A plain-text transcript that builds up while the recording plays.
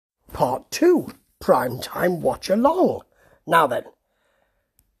Part 2, Primetime Watch Along. Now then,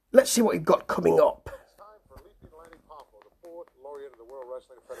 let's see what we've got coming up.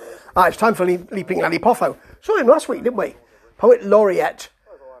 It's time for Leaping Lanny Poffo. Saw him last week, didn't we? Poet Laureate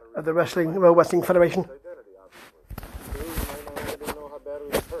of the World Wrestling Federation.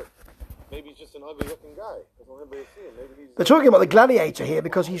 Maybe he's just an ugly-looking guy. They're talking about the Gladiator here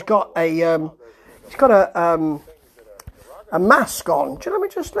because he's got a mask on.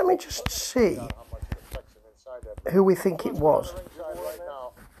 Let me just see who we think it was.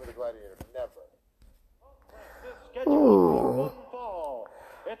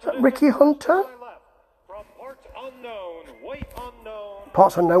 Is that Ricky Hunter?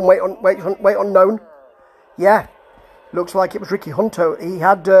 Parts unknown, weight unknown. Yeah, looks like it was Ricky Hunter. He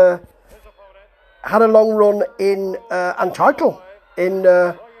had a long run in and title in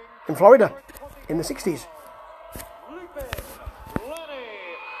Florida in the 60s.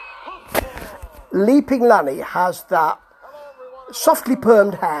 Leaping Lanny has that softly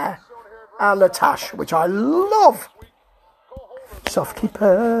permed hair and a tash, which I love. Softly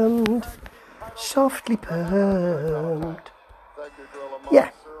permed. Yeah.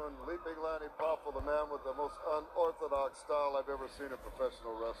 Leaping Lanny Poffo, the man with the most unorthodox style I've ever seen in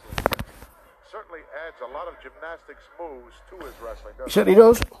professional wrestling. Certainly adds a lot of gymnastics moves to his wrestling. He certainly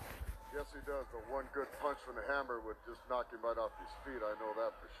does. Yes, he does. The one good punch from the hammer would just knock him right off his feet. I know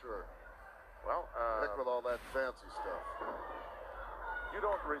that for sure. Well, heck with all that fancy stuff. You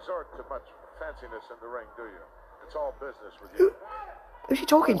don't resort to much fanciness in the ring, do you? It's all business with you. Who's he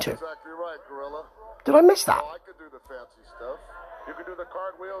talking to? Exactly right, Gorilla. Did I miss that? Oh, I could do the fancy stuff. You could do the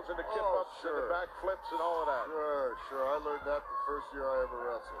cartwheels and the kip-ups and the backflips and all of that. Sure. I learned that the first year I ever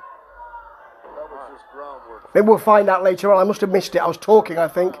wrestled. That was just groundwork. Maybe we'll find out later on. I must have missed it. I was talking, I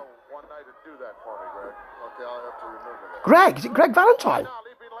think. One night to do that for me, Greg. Okay, I'll have to remember that. Greg? Is it Greg Valentine?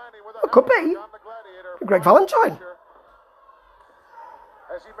 It could be. Greg Valentine.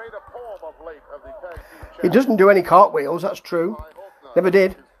 As he made a poem of late of the tag team He doesn't do any cartwheels, that's true. Never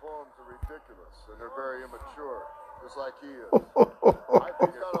did. His poems are ridiculous, and they're very immature, just like he is. I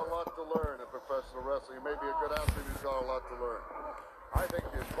think he's got a lot to learn in professional wrestling. He may be a good athlete, he's got a lot to learn. I think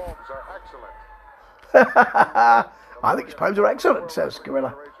his poems are excellent. I think his poems are excellent, says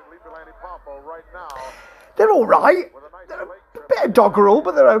Gorilla. They're all right. They're a bit of doggerel,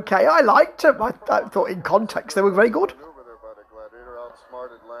 but they're okay. I liked them. I thought in context they were very good.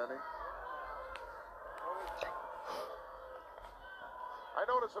 I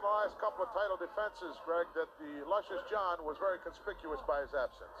noticed in the last couple of title defenses, Greg, that the Luscious John was very conspicuous by his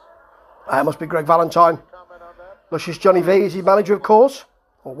absence. That must be Greg Valentine. Comment on that? Luscious Johnny V is his manager, of course,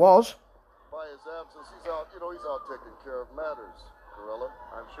 or was. By his absence, he's out taking care of matters, Gorilla.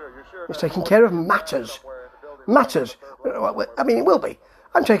 I'm sure. You're sure. He's taking care of matters. Matters. I mean, it will be.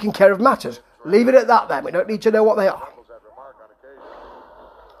 I'm taking care of matters. Leave it at that, then. We don't need to know what they are.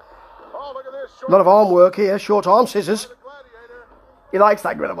 A lot of arm work here. Short arm scissors. He likes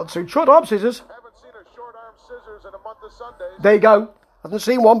that Gorilla Monsoon. Short arm scissors. There you go. Hasn't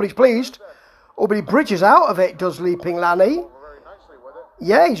seen one, but he's pleased. Oh, but he bridges out of it, does Leaping Lanny.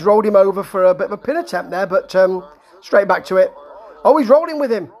 Yeah, he's rolled him over for a bit of a pin attempt there, but straight back to it. Oh, he's rolling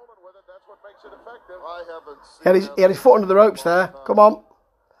with him. He had his foot under the ropes there. Come on.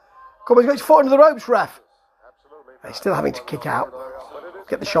 He's got his foot under the ropes, ref. He's still having to kick out.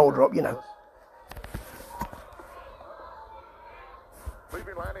 Get the shoulder up, you know.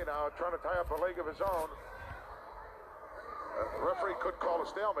 Leaping Lanny now trying to tie up a leg of his own. The referee could call a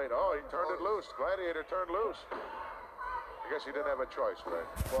stalemate. Oh, he turned it loose. Gladiator turned loose. I guess he didn't have a choice, right?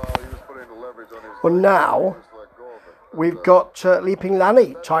 Well, he was putting the leverage on his Well, now we've got Leaping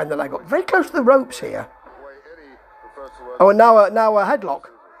Lanny tying the leg up. Very close to the ropes here. Oh, and now a headlock.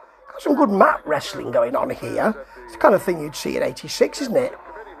 Got some good mat wrestling going on here. It's the kind of thing you'd see in 86, isn't it?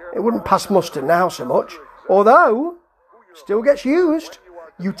 It wouldn't pass muster now so much. Although, still gets used.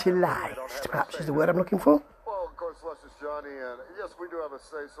 Utilised, perhaps is the word I'm looking for. Well, of course, Luscious Johnny, and yes, we do have a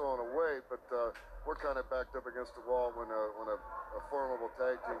say-so in a way, but we're kind of backed up against the wall when a formidable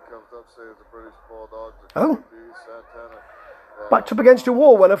tag team comes up, say as the British Bulldogs, the Santana. Backed up against a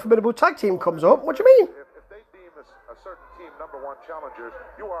wall when a formidable tag team comes up? What do you mean? If they deem a certain team #1 challengers,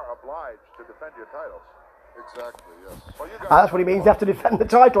 you are obliged to defend your titles. Exactly, yes. Well, that's what he means, they have to defend the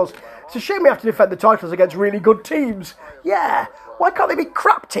titles. It's a shame we have to defend the titles against really good teams. Yeah, why can't they be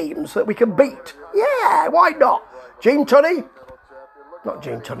crap teams that we can beat? Yeah, why not? Gene Tunney? Not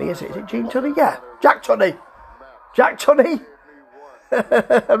Gene Tunney, is it? Is it Gene Tunney? Yeah, Jack Tunney. Jack Tunney?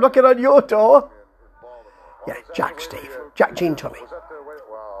 I'm knocking on your door. Yeah, Jack, Steve. Jack Gene Tunney.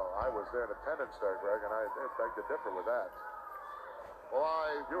 Well, I was there in attendance there, Greg, and I beg to differ with that.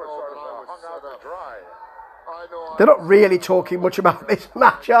 Well, you were sort of hung out to dry. They're not really talking much about this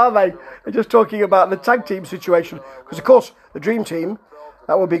match, are they? They're just talking about the tag team situation. Because, of course, the Dream Team,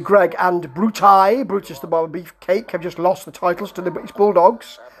 that would be Greg and Brutus the Barber Beefcake, have just lost the titles to the British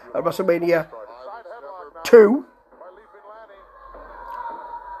Bulldogs at WrestleMania 2. You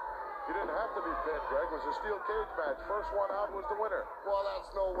didn't have to be pinned, Greg. It was a steel cage match. First one out was the winner. Well, that's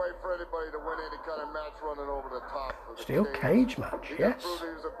no way for anybody to win any kind of match running over the top. Steel cage match, yes.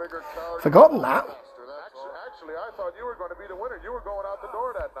 Forgotten that. Actually, I thought you were going to be the winner. You were going out the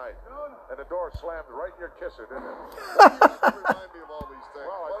door that night. And the door slammed right in your kisser, didn't it? Remind me of all these things.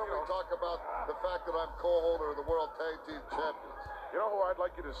 Well, why don't we talk about the fact that I'm co-holder of the World Tag Team Champions? You know who I'd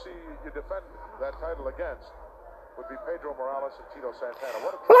like you to see you defend that title against? Would be Pedro Morales and Tito Santana.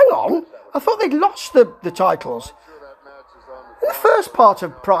 Well, hang on. I thought they'd lost the titles. In the first part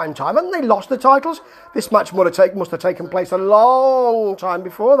of prime time, hadn't they lost the titles? This match must have taken place a long time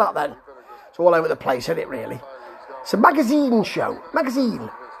before that then. It's all over the place, isn't it, really? It's a magazine show. Magazine.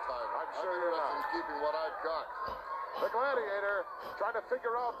 I'm sure you're not keeping what I've got. The Gladiator trying to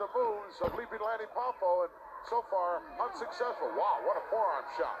figure out the moves of Leaping Lanny Poffo, and so far unsuccessful. Wow, what a forearm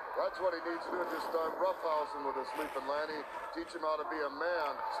shot. That's what he needs to do this time. Roughhouse him with his Leaping Lanny. Teach him how to be a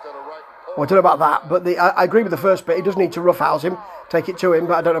man instead of writing poems. Well, I don't know about that, but I agree with the first bit. He does need to roughhouse him, take it to him,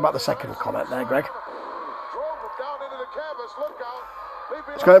 but I don't know about the second comment there, Greg. Drove him down into the canvas. Look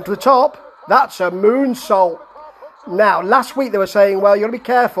out. It's going up to the top. That's a moonsault. Now, last week they were saying, well, you've got to be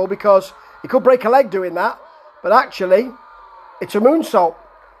careful because you could break a leg doing that. But actually, it's a moonsault.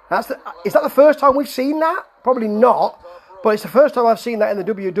 Is that the first time we've seen that? Probably not. But it's the first time I've seen that in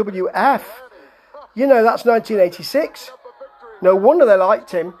the WWF. You know, that's 1986. No wonder they liked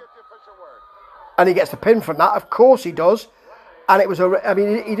him. And he gets the pin from that. Of course he does. And it was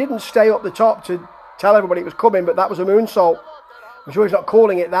he didn't stay up the top to tell everybody it was coming, but that was a moonsault. I'm sure he's not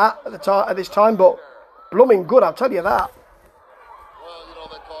calling it that at this time, but blooming good, I'll tell you that.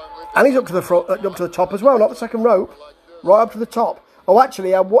 And he's up to the front, up to the top as well, not the second rope, right up to the top. Oh, actually,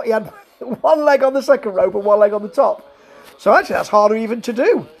 he had one leg on the second rope and one leg on the top. So actually, that's harder even to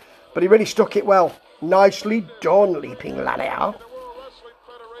do. But he really stuck it well. Nicely done, Leaping Lanny.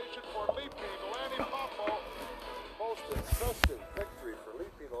 Most impressive victory for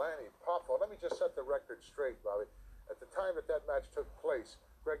Leaping Lanny Poffo. Let me just set the record straight, Bobby. At the time that match took place,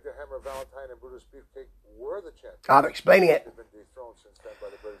 Greg the Hammer Valentine and Brutus Beefcake were the champions. I'm explaining it. They've been dethroned since then by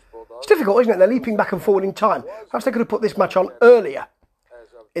the British Bulldogs. It's difficult, isn't it? They're leaping back and forward in time. Perhaps they could have put this match on earlier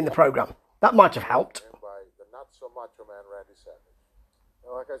in the programme. That might have helped. And by the not-so-macho man, Randy Savage.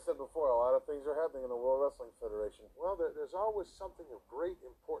 Like I said before, a lot of things are happening in the World Wrestling Federation. Well, there's always something of great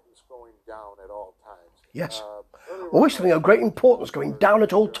importance going down at all times. Yes. Always something of great importance going down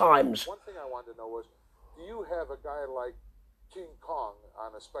at all times. One thing I wanted to know was, do you have a guy like King Kong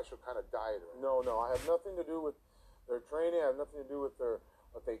on a special kind of diet? No, I have nothing to do with their training. I have nothing to do with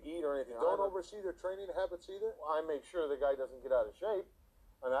what they eat or anything. You don't oversee their training habits either? Well, I make sure the guy doesn't get out of shape.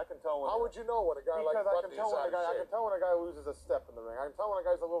 And I can tell when. How would you know when a guy like Bundy is out of shape? I can tell when a guy loses a step in the ring. I can tell when a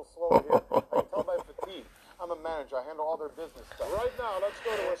guy's a little slow here. I can tell by fatigue. I'm a manager. I handle all their business stuff. Right now, let's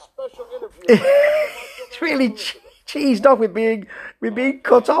go to a special interview. It's really cheesed off with being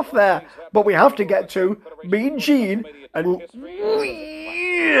cut off there. But we have to get to Mean Gene and Rick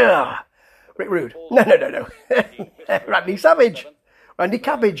Rude. No. Randy Savage. Randy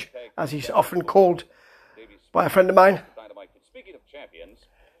Cabbage, as he's often called by a friend of mine. Speaking of champions,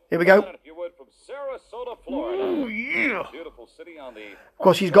 here we go. if you would, from Sarasota, Florida. Ooh, yeah. Beautiful city on the... Of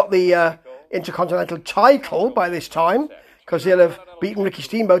course, he's got the Intercontinental title by this time, because he'll have beaten Ricky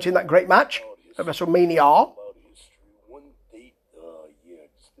Steamboat in that great match at WrestleMania. About history, one date,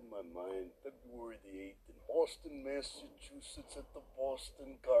 just in my mind, February the 8th in Boston, Massachusetts at the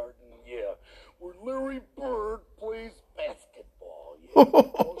Boston Garden, where Larry Bird plays basketball,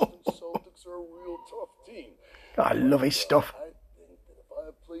 Boston Celtics are a real tough team. I love his stuff. I think that if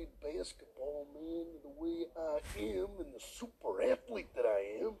I played basketball, man, the way I am and the super athlete that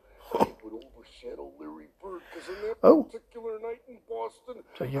I am, it would overshadow Larry Bird. Because on that particular night in Boston,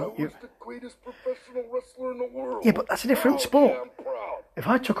 I was the greatest professional wrestler in the world. Yeah, but that's a different sport. I'm proud. If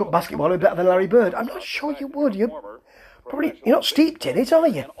I took up basketball, I'd be better than Larry Bird. I'm not sure you would. You're not steeped in it, are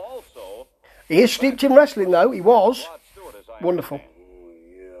you? He is steeped in wrestling, though. He was. Wonderful.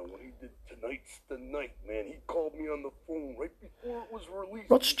 When he did Tonight's the Night, man, he called me on the phone right before it was released.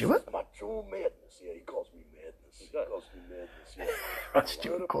 Rod Stewart? Macho Madness. Yeah, he calls me Madness. Rod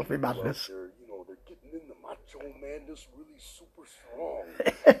Stewart calls me Madness. They're getting into Macho Madness really super strong.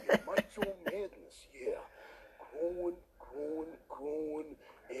 Macho Madness, growing,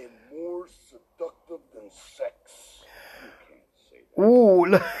 and more seductive than sex. You can't say Ooh,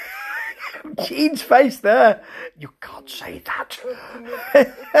 look. Gene's face there. You can't say that.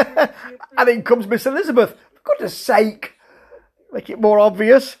 And in comes Miss Elizabeth. For goodness sake. Make it more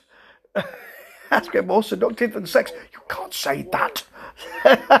obvious. That's getting more seductive than sex. You can't say that.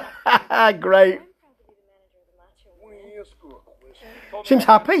 Great. Seems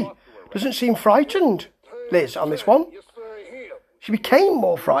happy. Doesn't seem frightened, Liz, on this one. She became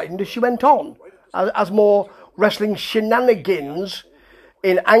more frightened as she went on. As more wrestling shenanigans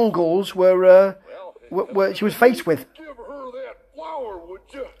in angles were she was faced with. Give her that flower, would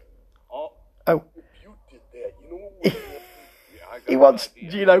you? Oh. If you did that, you know what? He wants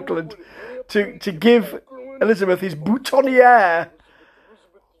Gene Oakland to give Elizabeth his boutonniere.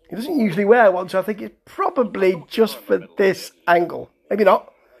 He doesn't usually wear one, so I think it's probably just for this angle. Maybe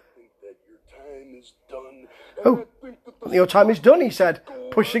not. Oh, your time is done, he said,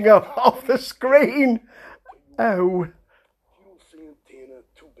 pushing her off the screen. Oh. Santana,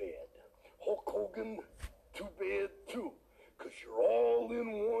 too bad. Hulk Hogan, too bad too. Because you're all in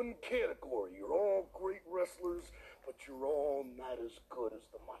one category. You're all great wrestlers, but you're all not as good as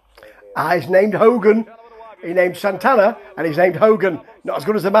the Macho Man. He's named Hogan. He named Santana, and he's named Hogan. Not as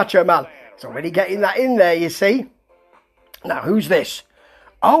good as the Macho Man. He's already getting that in there, you see. Now, who's this?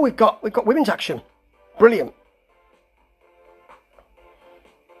 Oh, we've got women's action. Brilliant.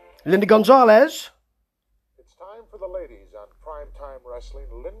 Linda Gonzalez. It's time for the ladies on Primetime Wrestling.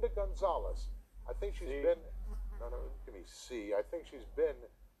 Linda Gonzalez. I think she's been... No, give me C. I think she's been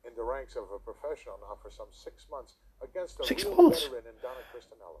in the ranks of a professional now for some 6 months against a real veteran in Donna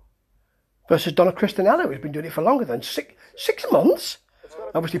Christanello. Versus Donna Christanello, who's been doing it for longer than 6 months.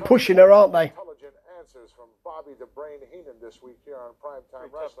 Obviously pushing her, aren't they? Intelligent answers from Bobby the Brain Heenan this week here on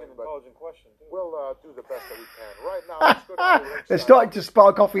Primetime Wrestling. But we'll do the best that we can. Right now, let's go to the ringside. They're starting to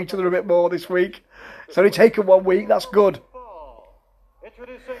spark off each other a bit more this week. It's only taken 1 week, that's good.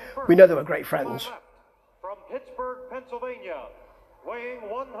 We know they were great friends. From Pittsburgh, Pennsylvania, weighing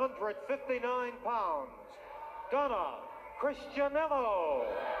 159 pounds, Donna Christanello.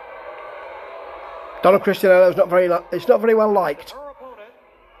 Donna Christanello is not very well liked. Her opponent,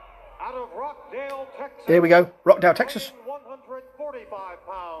 out of Rockdale, Texas. Here we go, Rockdale, Texas. 145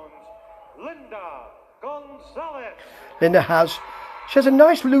 pounds, Linda Gonzalez. Linda has a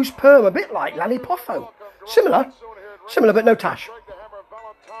nice loose perm, a bit like Lanny Poffo. Similar but no tash.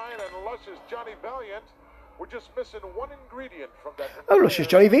 We're just missing one ingredient from that. Oh, Luscious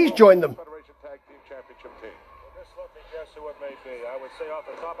Johnny V's joined them. Federation Tag Team Championship team. Just let me guess who it may be. I would say off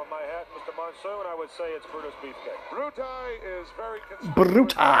the top of my head, Mr. Monsoon, I would say it's Brutus Beefcake. Brutai is very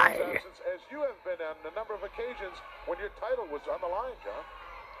Brutai. as you have been on a number of occasions when your title was on the line, John.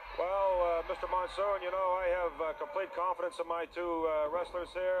 Well, Mr. Monsoon, you know, I have complete confidence in my two wrestlers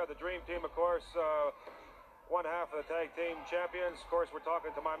here. The Dream Team, of course, one half of the tag team champions. Of course, we're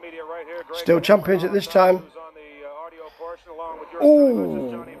talking to my media right here. Greg Still champions at this time. Who's on the audio portion, along with your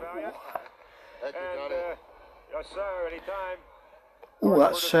Johnny Valiant. And, yes, sir, anytime. Ooh,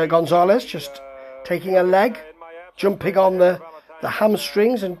 that's Gonzalez just taking a leg, jumping on the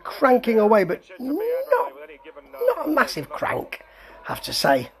hamstrings and cranking away, but not a massive crank, I have to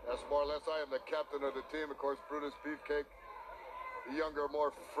say. That's more or less. I am the captain of the team, of course, Brutus Beefcake. The younger,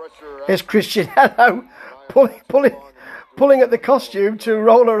 more fresher. Here's Christian Hello pulling at the costume to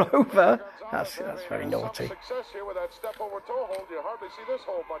roll her over. That's very naughty. Success here with that step over toe hold. You hardly see this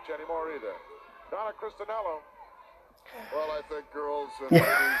hold much anymore either. Donna Christanello. Well, I think girls and ladies.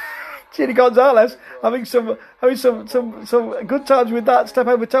 Gina Gonzalez having some good times with that step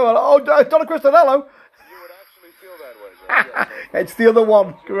over toe. Oh, Donna Christanello. You would actually feel that way. It's the other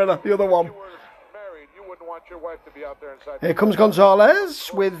one, Gorilla, the other one. If you were married, you wouldn't want your wife to be out there inside. Here comes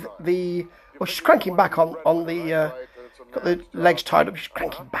Gonzalez with the... Well, she's cranking back on the... got the legs tied up. She's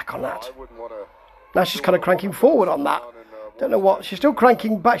cranking back on that. Now she's kind of cranking forward on that. Don't know what... She's still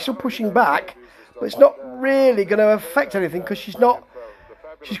cranking back. She's still pushing back. But it's not really going to affect anything because she's not...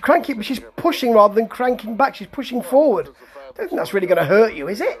 She's cranking, but she's pushing rather than cranking back. She's pushing forward. I don't think that's really going to hurt you,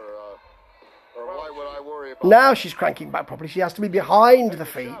 is it? Now she's cranking back properly. She has to be behind the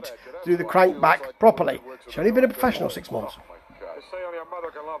feet to do the crank back properly. She's only been a professional 6 months. Just say only your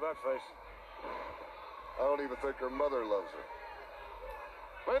mother can love that face. I don't even think her mother loves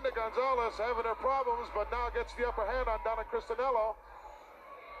her. Linda Gonzalez having her problems, but now gets the upper hand on Donna Christanello.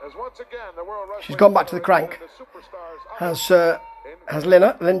 As once again, the World Wrestling She's gone back to the crank. Has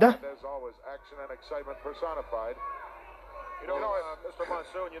Linda. There's always action and excitement personified. You know, Mr.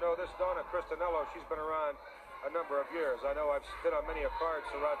 Monsoon, you know, this Donna Christanello, she's been around a number of years. I know I've stood on many a cards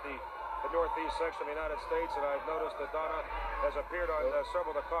throughout the the northeast section of the United States, and I've noticed that Donna has appeared on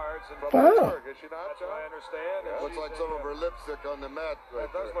several of the cards. And Pittsburgh, is she not? that's what I understand. Yeah. Looks like some of her lipstick on the mat right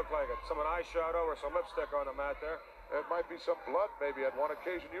It does there. look like it. Some eyeshadow or some lipstick on the mat there. It might be some blood, maybe, at one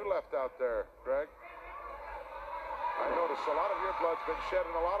occasion you left out there, Greg. I noticed a lot of your blood's been shed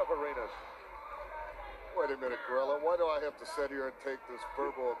in a lot of arenas. Wait a minute, Gorilla. Why do I have to sit here and take this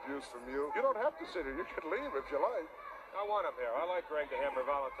verbal abuse from you? You don't have to sit here. You can leave if you like. I want him here. I like Greg the Hammer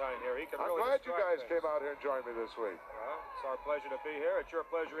Valentine here. He can I'm really glad you distract guys things. came out here and joined me this week. Well, it's our pleasure to be here. It's your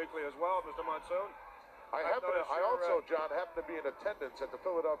pleasure equally as well, Mr. Monsoon. I also, John, happen to be in attendance at the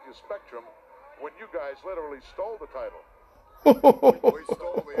Philadelphia Spectrum when you guys literally stole the title. We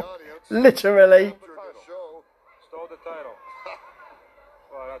stole the audience. Literally. After the show. Stole the title.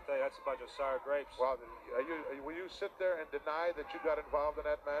 Well, I'll tell you, that's a bunch of sour grapes. Well, will you sit there and deny that you got involved in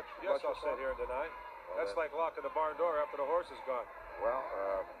that match? Yes, I'll sit here and deny. That's like locking the barn door after the horse is gone. Well,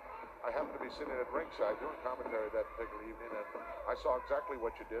 I happened to be sitting at ringside doing commentary that particular evening, and I saw exactly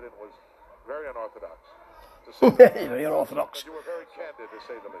what you did, and was very unorthodox. To say Very unorthodox. you were very candid, to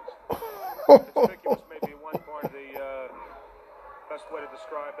say the least. Conspicuous may be one part of the best way to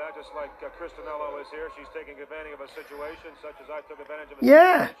describe that. Just like Christinello is here, she's taking advantage of a situation such as I took advantage of a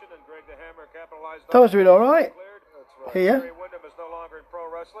situation, and Greg the Hammer capitalized on. Thomas doing all right. Here. Barry Windham is no longer in pro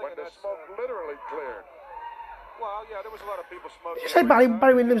wrestling. When And the that's, smoke literally cleared. well, yeah, there was a lot of people smoking. You say Barry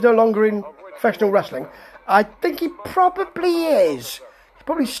Windham's no longer in professional wrestling. I think he probably is. He's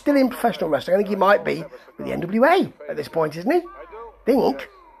probably still in professional wrestling. I think he might be with the NWA at this point, isn't he? I do. Think.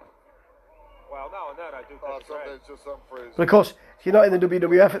 Well, now and then I do Oh, think it's right. sometimes just some phrase. But of course, if you're not in the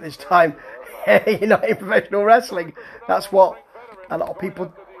WWF at this time, you're not in professional wrestling. That's what a lot of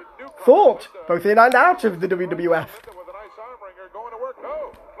people thought, both in and out of the WWF. With a nice arm wringer going to work.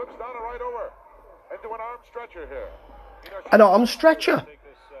 No, flips Donna right over into an arm stretcher here. An arm stretcher.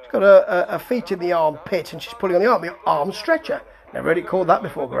 She's got a feet in the armpit and she's pulling on the arm stretcher. Never heard it called that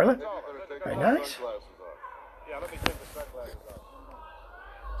before, Gorilla. Very nice. Yeah, let me take the sunglasses off.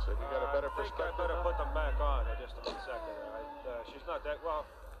 So you got a better I think I perspective. better put them back on in just a second. She's not that, well,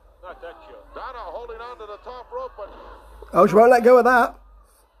 not that cute. Donna holding on to the top rope, but Oh, she won't let go of that.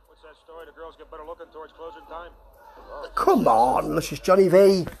 What's that story? The girls get better looking towards closing time. Come on, this is Johnny V.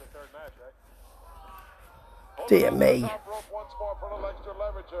 It's the third match, right? Dear me. top rope once more for a little extra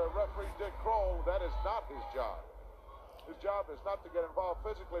leverage. Referee Dick Kroll, that is not his job. His job is not to get involved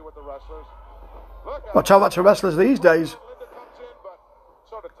physically with the wrestlers. Look Well, tell that to wrestlers these days. Linda comes in, but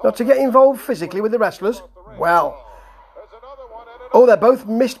sort of Not to get involved physically with the wrestlers. Well. There's another one and Oh, they're both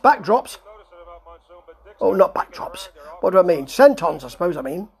missed backdrops. Notice it about Monsoon, but Dick's Oh, not backdrops. What do I mean? Sentons, I suppose I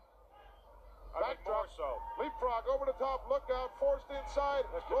mean. more so. leapfrog over the top. Look out, forced inside.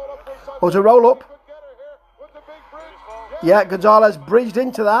 Roll up inside. Oh, it's a roll up. Could get her here with the big bridge. Yeah, Gonzalez bridged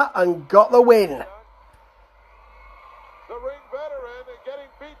into that and got the win. The ring veteran getting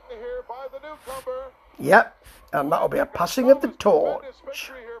beaten here by the newcomer. Yep, and that'll be a passing of the Tremendous torch.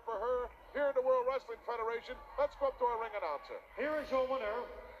 victory here for her here in the World Wrestling Federation. Let's go up to our ring announcer. Here is your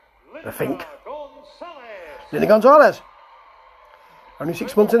winner, I think. Gonzalez. Linda Gonzalez. Only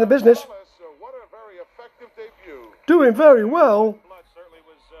 6 months in the business. What a very effective debut. Doing very well. Blood certainly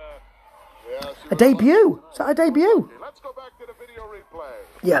was, Yeah, she A was debut? Is that a debut? Let's go back to the video replay.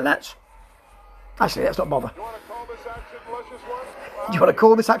 Yeah, let's. Actually, let's not bother. You want to call this action luscious one? Do you want to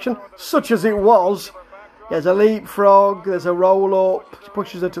call this action such as it was? There's a leapfrog, there's a roll up, she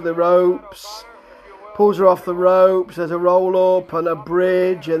pushes her to the ropes, pulls her off the ropes, there's a roll up and a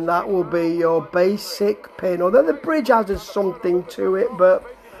bridge, and that will be your basic pin. Although the bridge has something to it, but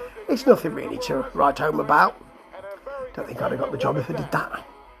it's nothing really to write home about. Don't think I'd have got the job if I did that.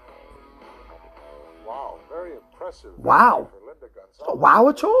 Wow, very impressive. Wow. For Linda Gonzalez. Not wow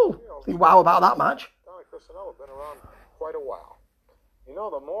at all. Think wow about that match. Donna Christinello been around quite a while. You know,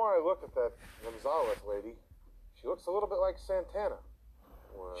 the more I look at that Gonzalez lady, she looks a little bit like Santana.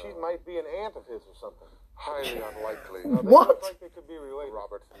 She might be an aunt of his or something. Highly unlikely. They What? look like they could be related.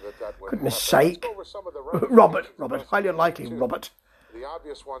 Robert, that would Goodness happen. sake. Let's go over some of the records. Robert, highly unlikely, Robert. The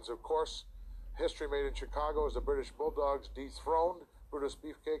obvious ones, of course, history made in Chicago as the British Bulldogs dethroned Brutus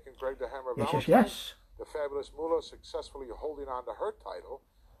Beefcake and Greg the Hammer Yes, Valentine. yes. The Fabulous Moolah successfully holding on to her title.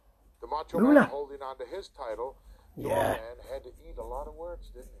 The Macho Moolah. Man holding on to his title. Your Yeah. man had to eat a lot of words,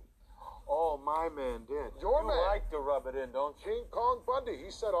 didn't he? Oh, my man did. Your you man. like to rub it in, don't you? King Kong Bundy. He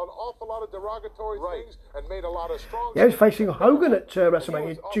said an awful lot of derogatory things and made a lot of strong. Yeah, he was facing Hogan at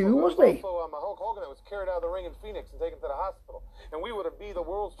WrestleMania 2, wasn't he? Also, Hulk Hogan that was carried out of the ring in Phoenix and taken to the hospital. And we would have been the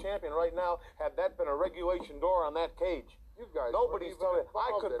world's champion right now had that been a regulation door on that cage. You guys. Nobody's telling.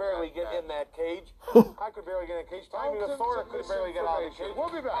 I could barely get in that cage. I could barely get in that cage. Tommy the Thorner could barely get out of the cage. We'll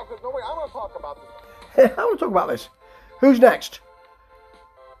be back. No, wait, I want to talk about this. I want to talk about this. Who's next?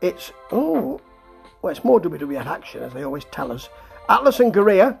 It's well, it's more WWF action, as they always tell us. Atlas and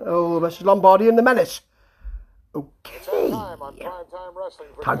Gurria, versus Lombardi and the Menace. Okay.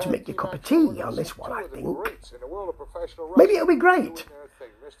 Time to make your cup of tea on this one, I think. Maybe it'll be great.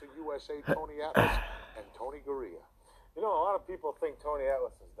 Mr. USA Tony Atlas and Tony Gurria. You know, a lot of people think Tony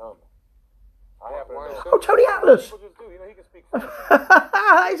Atlas is dumb. I happen to know. Oh, Tony Atlas! People just do. You know, he can speak French.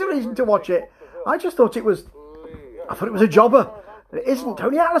 There's a reason to watch it. I just thought it was... I thought it was a jobber. It isn't.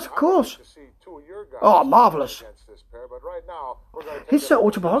 Tony Atlas, of course. Oh, marvellous. His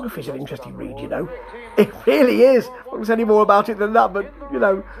autobiography is an interesting read, you know. It really is. I won't say any more about it than that, but, you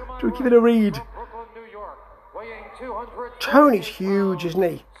know, to give it a read. Tony's huge, isn't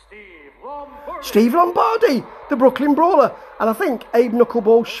he? Steve Lombardi, the Brooklyn Brawler. And I think Abe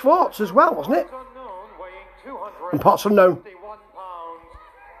Knuckleball Schwartz as well, wasn't it? And parts unknown.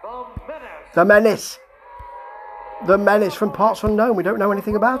 The Menace. The Menace from parts unknown. We don't know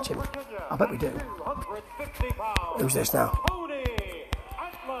anything about him. I bet we do. Who's this now?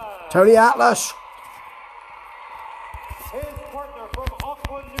 Tony Atlas. His partner from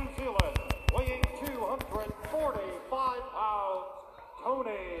Auckland, New Zealand, weighing 245 pounds,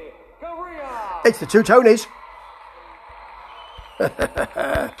 Tony Gurria. It's the two Tonys.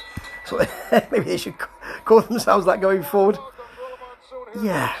 So maybe they should call themselves that going forward.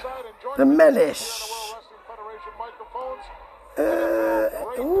 Yeah. The Menace.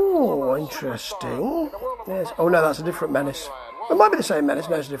 Oh, interesting. Yes. Oh no, that's a different Menace. It might be the same Menace.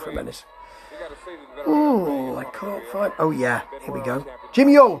 No, it's a different Menace. I can't find... Oh yeah, here we go. Jim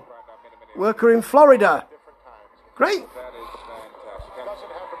Young, worker in Florida. Great.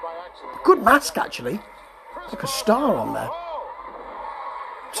 Good mask, actually. It's like a star on there.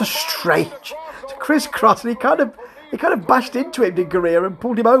 It's a strange... It's a crisscross, and he kind of bashed into him, did Gurria, and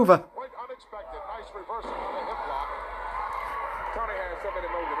pulled him over.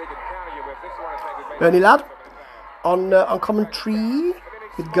 Ernie Ladd on commentary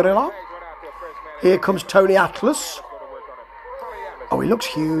with Gorilla. Here comes Tony Atlas. Oh, he looks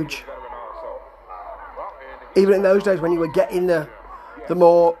huge. Even in those days when you were getting the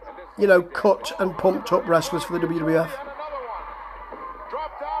more, you know, cut and pumped up wrestlers for the WWF.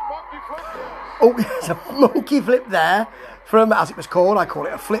 Oh, there's a monkey flip there from, as it was called, I call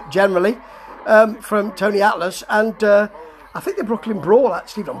it a flip generally, from Tony Atlas. And I think the Brooklyn Brawler,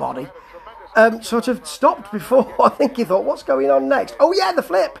 Steve Lombardi, sort of stopped before. I think he thought, what's going on next? Oh yeah, the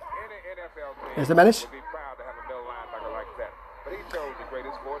flip. There's the Menace.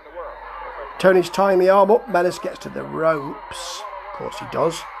 Tony's tying the arm up. Menace gets to the ropes. Of course he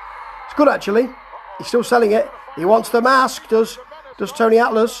does. It's good, actually. He's still selling it. He wants the mask, does Tony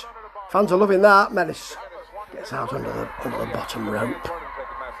Atlas. Fans are loving that. Menace gets out under the bottom rope. He's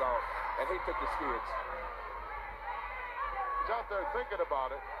out there thinking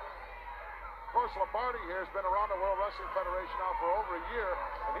about it. Of course, Lombardi here has been around the World Wrestling Federation now for over a year,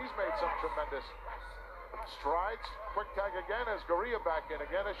 and he's made some tremendous strides. Quick tag again as Gurria back in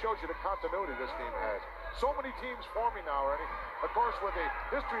again. It shows you the continuity this team has. So many teams forming now, Ernie. Of course, with the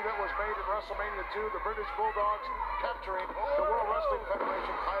history that was made in WrestleMania 2, the British Bulldogs capturing the World Wrestling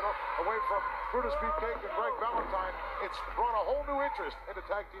Federation title away from Brutus Beefcake and Greg Valentine, it's brought a whole new interest into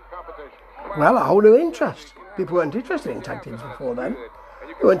tag team competition. Well, a whole new interest. People weren't interested in tag teams before then.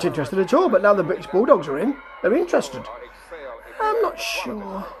 They weren't interested at all, but now the British Bulldogs are in. They're interested. I'm not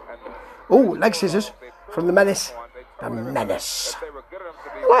sure. Oh, leg scissors from the Menace. The Menace.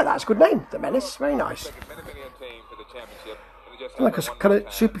 I like that. It's a good name. The Menace. Very nice. Like a kind of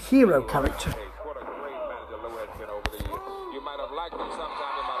superhero character. You might have liked him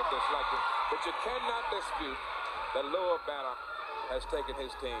sometime, you might have disliked him, but you cannot dispute that Lou Albano has taken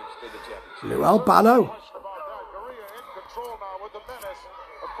his teams to the championship. Lou Albano. Gurria in control now with the Menace.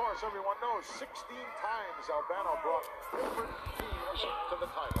 Of course, everyone knows 16 times Albano brought different teams to the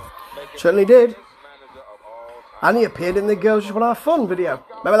title. Certainly did. And he appeared in the Girls Just Want to Have Fun video.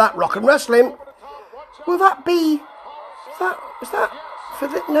 Remember that? Rock and Wrestling. Will that be... Was that for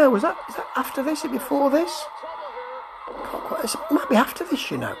the... No, is that after this? Is it before this? It might be after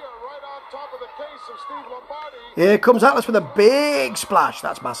this, you know. Here comes Atlas with a big splash.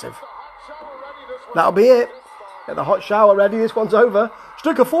 That's massive. That'll be it. Get the hot shower ready. This one's over.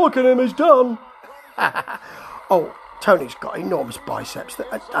 Stick a fork in him. He's done. Oh, Tony's got enormous biceps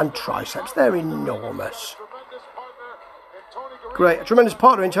and triceps. They're enormous. Great. A tremendous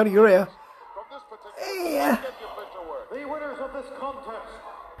partner in Tony Gurria. Yeah. The winners of this contest,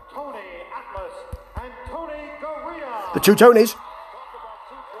 Tony Atlas and Tony Gurria. The two Tonys. Talk about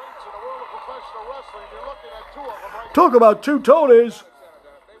two greats in the world of professional wrestling. You're looking at two of them right Talk about two Tonys. If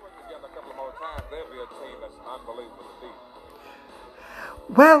they work together a couple more times, they'll be a team that's unbelievable to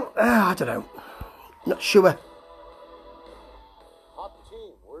beat. Well, I don't know. Not sure. Hot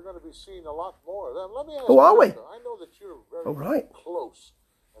team. We're going to be seeing a lot more of them. Let me ask Oh, are we? you, I know that you're very Oh, right. close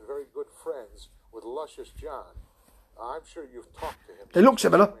and very good friends with Luscious John. I'm sure you've talked to him. They look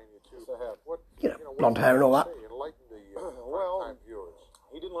similar. Yes, I have. What, Blonde hair and all that. Enlighten the Well, time viewers.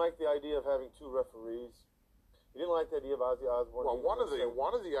 he didn't like the idea of having two referees. He didn't like the idea of Ozzy Osbourne. Well, one of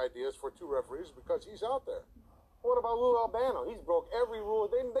the ideas for two referees because he's out there. What about Lou Albano? He's broke every rule.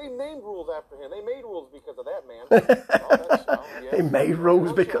 They named rules after him. They made rules because of that man. They made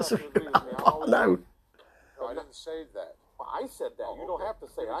rules because of No, Albano. I didn't say that. Well, I said that. You don't have to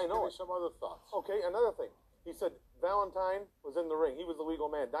say it. I know Give me it. some other thoughts. Okay, another thing. He said Valentine was in the ring. He was the legal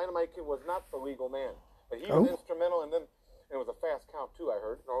man. Dynamite Kid was not the legal man. But he was instrumental, and then it was a fast count, too, I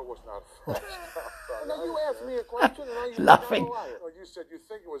heard. No, it was not a fast count. Well, now you asked me a question, and now you Laughing. I'm a liar. No, you said you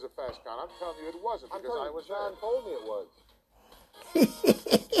think it was a fast count. I'm telling you it wasn't I'm because I telling you, was John there. told me it was.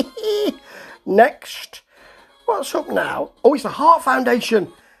 Next. What's up now? Oh, it's the Hart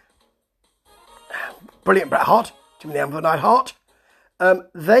Foundation. Brilliant, Bret Hart. Jimmy the Anvil Knight Hart.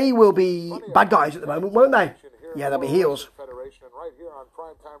 They will be bad guys at the moment, won't they? Yeah, they'll be heels. Federation and right here on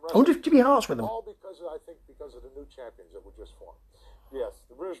Primetime I wonder if Jimmy Hart's with them. All because of the new champions that were just formed. Yes,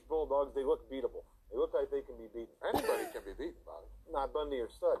 the British Bulldogs, they look beatable. They look like they can be beaten. Anybody can be beaten by it. Not Bundy or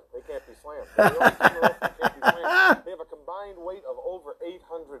Stud. They can't be slammed. They can't be slammed. They have a combined weight of over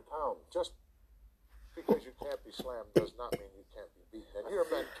 800 pounds. Just because you can't be slammed does not mean you can't be beaten. And your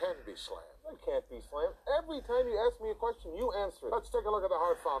men can be slammed. They can't be slammed. Every time you ask me a question, you answer it. Let's take a look at the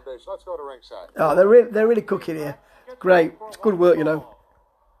Hart Foundation. Let's go to ringside. Oh, they're really cooking here. Great. It's good work, you know.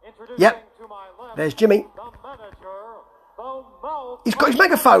 Yep. There's Jimmy. He's got his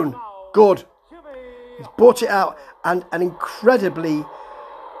megaphone. Good. He's brought it out, and an incredibly.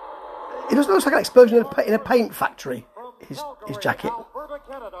 It looks like an explosion in a paint factory. His jacket.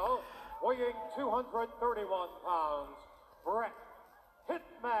 Weighing 231 pounds, Bret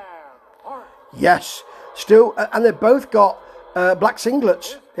Hitman Hart. Yes. Still, and they've both got black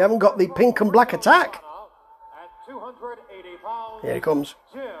singlets. They haven't got the pink and black attack. At 280 pounds, Here he comes.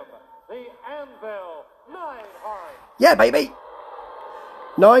 Jim the Anvil Neidhart. Yeah, baby.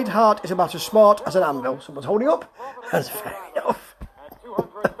 Neidhart is about as smart as an anvil. Someone's holding up. That's fair enough. At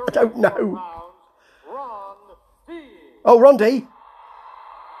 234 I don't know. pounds, Ron D. Oh, Ron D.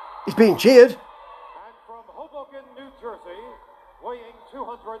 He's being cheered. And from Hoboken, New Jersey, weighing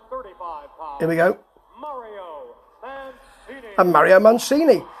 235 pounds, Here we go. Mario Mancini. And Mario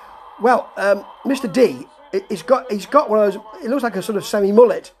Mancini. Well, Mr. D, he's got one of those. It looks like a sort of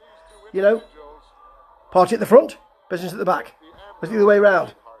semi-mullet. You know, party at the front, business at the back. It's the other way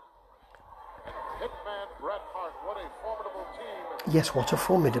around. Hitman Bret Hart, what a formidable team. Yes, what a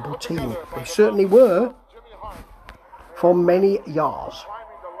formidable team. They certainly were Jimmy Hart for many years.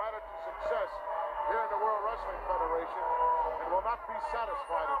 climbing the ladder to success here in the World Wrestling Federation and will not be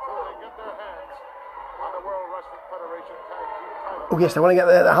satisfied until they get their hands on the World Wrestling Federation Tag Team title. Oh yes, they want to get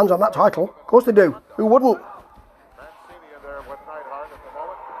their hands on that title. Of course they do. Who wouldn't? Mancini in there with Neidhart at the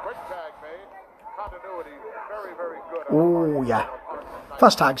moment. Quick tag made. Continuity very, very good. Oh yeah.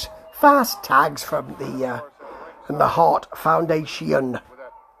 Fast tags from the Hart Foundation. With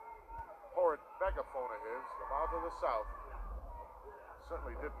that horrid megaphone of his, the mouth of the South.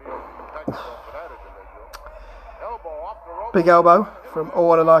 Certainly didn't need a megaphone for that individual. Elbow off the rope. Big elbow from.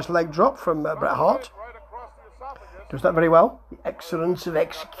 Oh, and a nice leg drop from Bret Hart. Right across the esophagus. Does that very well. The excellence of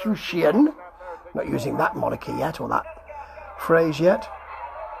execution. Not using that monarchy yet, or that phrase yet.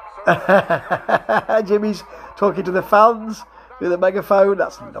 Jimmy's talking to the fans with a megaphone.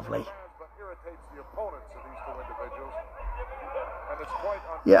 That's lovely. But irritates the opponents of these two individuals. And it's quite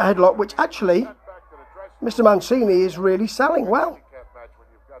Yeah, headlock, which actually back to the dressing Mr. Mancini is really selling well. handicap match when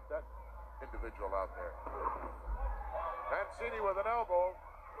you've got that individual out there. Mancini with an elbow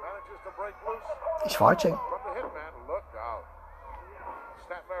manages to break loose He's fighting. from the hitman. Look out.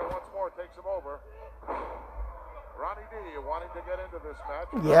 Snapmare once more takes him over. Ronnie D wanting to get into this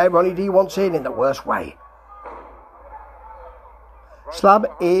match. Yeah, Ronnie D wants in the worst way. Slab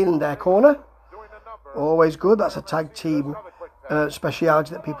in their corner. Doing the number. Always good. That's a tag team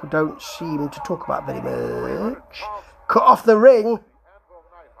speciality that people don't seem to talk about very much. Cut off the ring. Anvil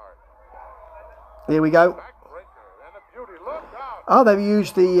Neidhart. Here we go. Backbreaker and a beauty. Look out. Oh, they've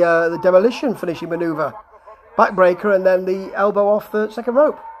used the demolition finishing manoeuvre. Backbreaker and then the elbow off the second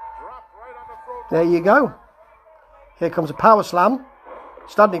rope. Dropped right on the throat. There you go. Here comes a power slam.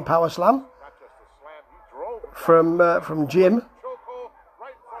 Standing power slam. Not just a slam, he drove from Jim.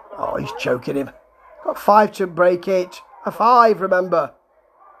 Oh, he's choking him. Got 5 to break it. A 5, remember.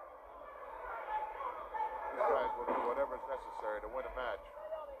 These guys will do whatever's necessary to win a match.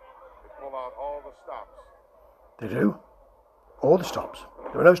 They pull out all the stops. They do. All the stops.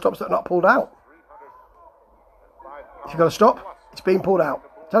 There are no stops that are not pulled out. If you've got to stop, it's being pulled out.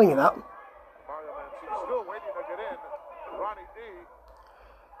 I'm telling you that. Still waiting to get in. Ronnie D.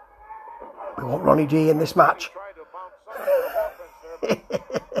 We want Ronnie D in this match. Tried to bounce some of the offense there,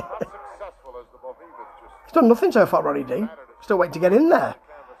 but not successful as the Bohemians just He's done nothing so far, Ronnie D. Still waiting to get in there.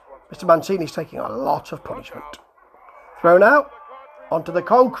 Mr. Mancini's taking a lot of punishment. Thrown out onto the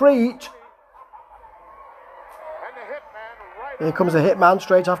concrete. and the hitman right Here comes the hitman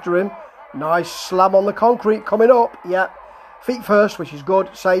straight after him. Nice slam on the concrete coming up. Yeah. Feet first, which is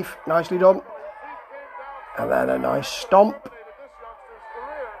good. Safe. Nicely done. And then a nice stomp. this youngster's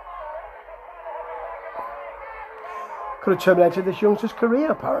career. Could have terminated this youngster's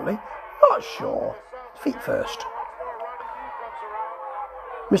career, apparently. Not sure. Feet first.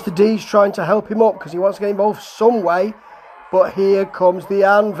 Mr. D's trying to help him up because he wants to get involved some way. But here comes the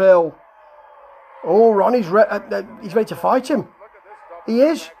anvil. Oh, Ronnie's he's ready to fight him. He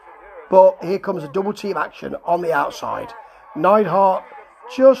is. But here comes a double team action on the outside. Neidhart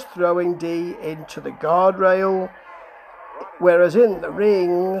just throwing D into the guardrail. Whereas in the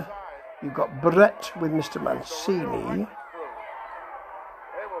ring, you've got Brett with Mr. Mancini. They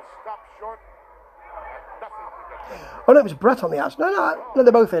will stop short at nothing to get there. Oh no, it was Brett on the outside. No,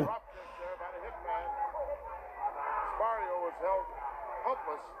 they're both in. Dropped there by the hitman. Mario was held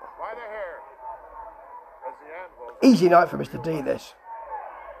helpless by the hair as the anvil. Easy night for Mr. D, this.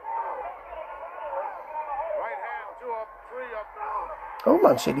 Right hand, 2 up, 3 up. Oh,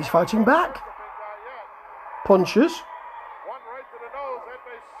 Mancini's fighting back. The big guy yet. Punches. One right to the nose. That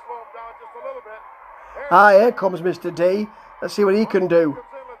may slow him down just a little bit. Ah, here comes Mr. D. Let's see what he can do.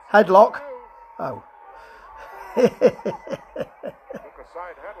 Headlock. Oh. Took a side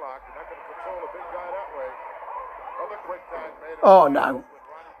headlock. You're not going to control a big guy that way. Other quick time made it. Oh no.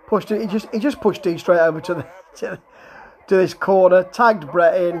 Pushed it. He just pushed D straight over to this corner. Tagged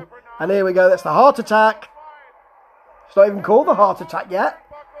Brett in. And here we go. That's the heart attack. It's not even called the heart attack yet.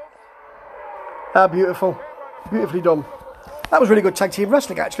 Ah, beautiful. Beautifully done. That was really good tag team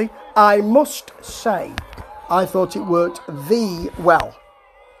wrestling, actually. I must say, I thought it worked well.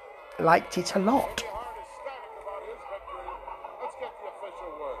 Liked it a lot. Let's get the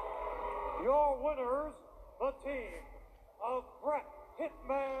official word. Your winners, the team of Bret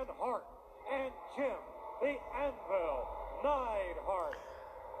Hitman Hart and Jim the Anvil Neidhart.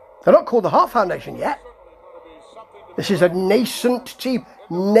 They're not called the Hart Foundation yet. This is a nascent team.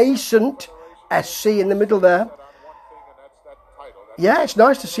 Nascent SC in the middle there. Yeah, it's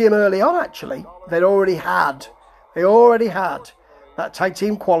nice to see them early on, actually. They already had that tag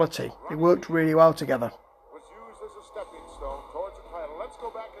team quality. They worked really well together. Was used as a stepping stone towards the title. Let's go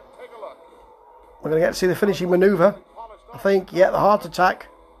back and take a look. We're going to get to see the finishing manoeuvre. I think, yeah, the heart attack.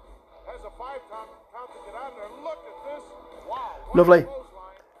 Has a 5-count to get out of there. Look at this. Wow. Lovely.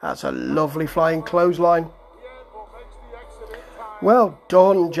 That's a lovely flying clothesline. Well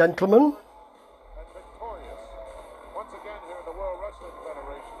done, gentlemen. And victorious once again here in the World Wrestling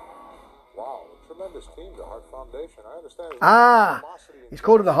Federation. Wow, tremendous team, the Hart Foundation. I understand. Ah, it's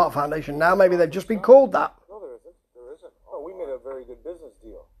called the Hart Foundation now. Maybe they've just been called that. No, there isn't. There isn't. Oh, we made a very good business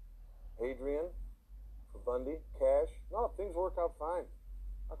deal. Adrian, for Bundy, Cash. No, things work out fine.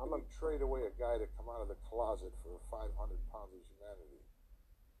 How can you trade away a guy to come out of the closet for 500 pounds of humanity?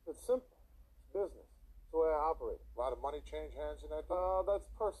 It's simple. It's business. It's the way I operate. A lot of money change hands in that deal? That's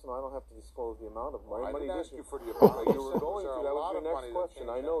personal. I don't have to disclose the amount of money. I money didn't ask you business. for the amount. You were going to. That was your next question.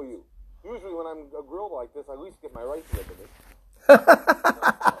 I know you. Usually when I'm grilled like this, I at least get my rights read to me.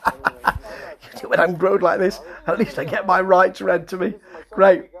 When I'm growed like this, at least I get my rights read to me.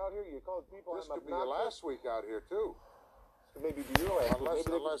 Great. This could be your last week out here, too. Maybe be your last.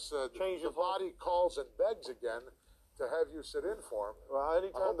 Unless the body calls and begs again to have you sit in for him. Well, I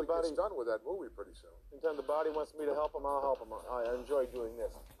anytime hope the he body, gets done with that movie pretty soon. anytime the body wants me to help him, I'll help him. I enjoy doing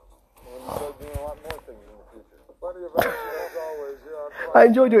this. And I enjoy doing a lot more things in the future. Plenty of action as always here on I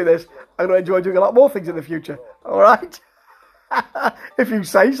enjoy doing this. I'm going to enjoy doing a lot more things in the future. All right? If you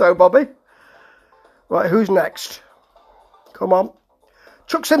say so, Bobby. Right, who's next? Come on.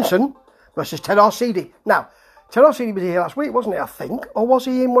 Chuck Simpson versus Ted Arcidi. Now, Ted Arcidi was here last week, wasn't he, I think? Or was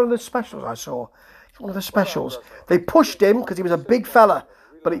he in one of the specials I saw? One of the specials. They pushed him because he was a big fella,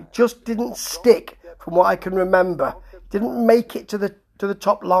 but it just didn't stick from what I can remember. Didn't make it to the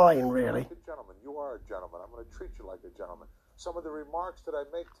top line, really. Gentlemen, you are a gentleman. I'm going to treat you like a gentleman. some of the remarks that I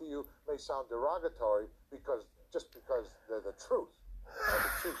make to you may sound derogatory because they're the truth.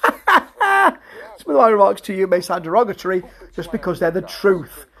 Some of my remarks to you may sound derogatory just because they're the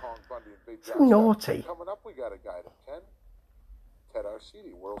truth. It's naughty. Coming up, we got a guy to 10. Ted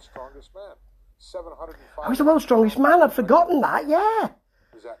Arcidi, world's strongest man. 705. Oh, he's the world's strongest man. I'd forgotten that, yeah.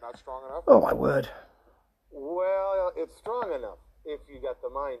 Is that not strong enough? Oh, my word. Well, it's strong enough if you got the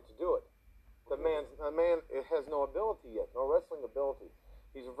mind to do it. The man has no ability yet, no wrestling ability.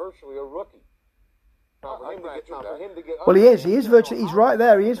 He's virtually a rookie. Now, for him to get well, he is virtually, he's right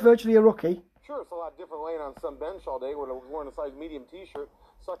there. He is virtually a rookie. Sure, it's a lot different laying on some bench all day wearing a size medium t-shirt,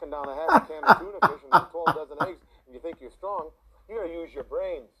 sucking down a half a can of tuna fish and 12 dozen eggs, and you think you're strong. You gotta use your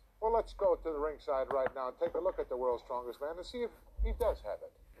brains. Well, let's go to the ringside right now and take a look at the world's strongest man and see if he does have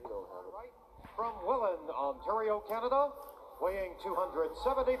it. He don't have it. From Welland, Ontario, Canada, weighing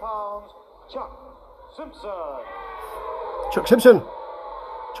 270 pounds, Chuck Simpson. Chuck Simpson.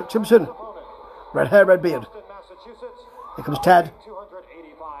 Chuck Simpson. Red hair, red beard. Boston, Massachusetts. Here comes Ted.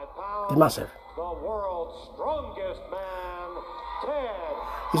 285 pounds. He's massive. The world's strongest man, Ted.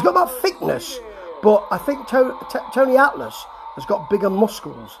 He's got that thickness, but I think Tony Atlas has got bigger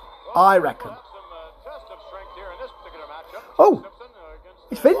muscles, I reckon. Oh,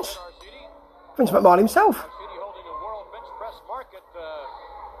 it's Vince. Vince McMahon himself. Holding a world bench press market, a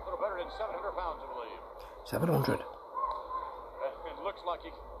little better than 700 pounds, I believe. 700. It looks like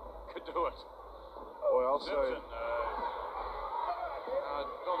he could do it. Well, Simpson, I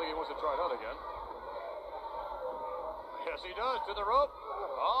don't think he wants to try it out again. Yes, he does, to the rope.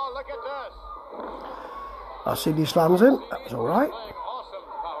 Oh, look at this. Arcidi slams him. That was all right. Playing awesome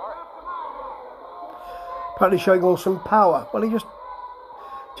power. Apparently showing awesome power. Well, he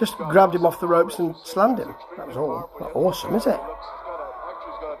just grabbed him off the ropes and slammed him. That was all. Not awesome, is it?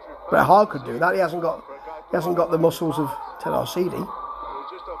 Bret Hart could do that. He hasn't got the muscles of Ted Arcidi.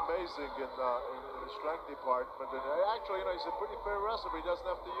 It's just amazing in the strength department. And actually, he's a pretty fair wrestler. But he doesn't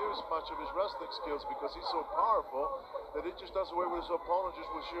have to use much of his wrestling skills because he's so powerful that he just does away with his opponent just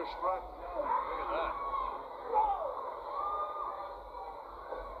with sheer strength. Look at that.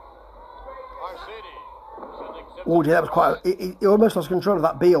 Arcidi. Oh dear, that was quite. He almost lost control of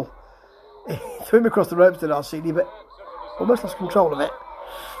that Beal. He threw him across the ropes to Arcidi, but almost lost control of it.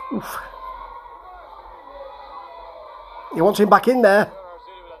 Oof. He wants him back in there,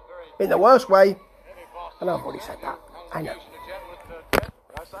 in the worst way. I know I've already said that. I know.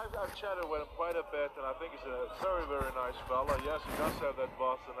 I've chatted with him quite a bit, and I think he's a very, very nice fella. Yes, he does have that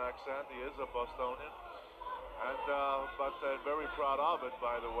Boston accent. He is a Bostonian. And, but very proud of it,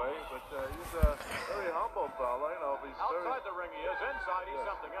 by the way. But he's a very humble fella, He's outside the ring he is, inside he's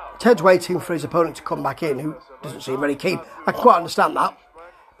something else. Ted's waiting for his opponent to come back in, who doesn't seem very keen. I can quite understand that.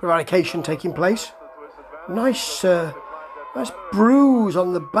 Prevarication taking place. Nice bruise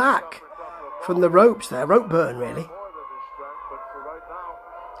on the back from the ropes there. Rope burn, really.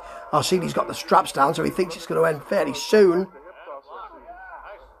 Arcidi's got the straps down, so he thinks it's going to end fairly soon.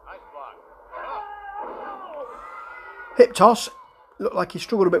 Hip toss. Looked like he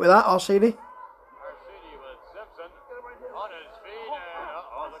struggled a bit with that, Arcidi.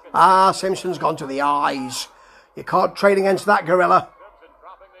 Ah, Simpson's gone to the eyes. You can't train against that gorilla.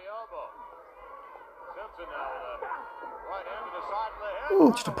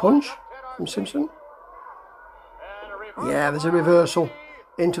 Ooh, just a punch from Simpson. Yeah, there's a reversal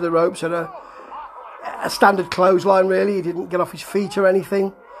into the ropes and a standard clothesline, really. He didn't get off his feet or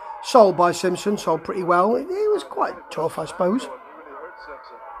anything. Sold by Simpson, sold pretty well. He was quite tough, I suppose. Simpson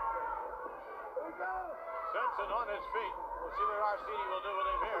on his feet. We'll see what Arcidi will do with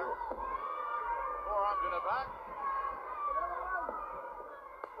him here. Forearm to the back.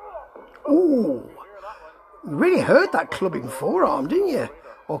 Ooh. You really heard that clubbing forearm, didn't you?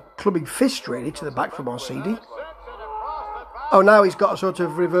 Or clubbing fist, really, to the back from Arcidi. Oh, now he's got a sort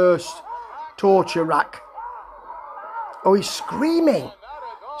of reversed torture rack. Oh, he's screaming.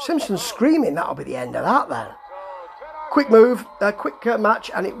 Simpson's screaming. That'll be the end of that, then. Quick move, quick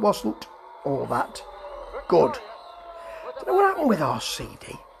match, and it wasn't all that good. I don't know what happened with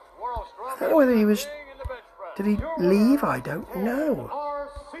Arcidi. I don't know whether he was... Did he leave? I don't know.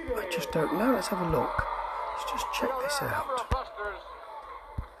 I just don't know. Let's have a look. Let's just check this out.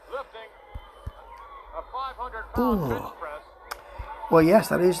 Ooh. Well, yes,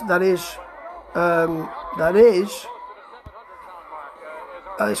 that is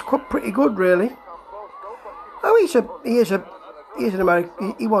it's quite pretty good, really. Oh, he is an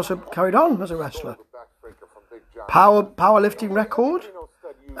American. He was carried on as a wrestler. Powerlifting record.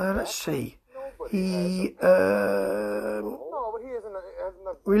 Let's see. He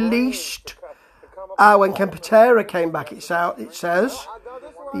released When Ken Patera came back, it says.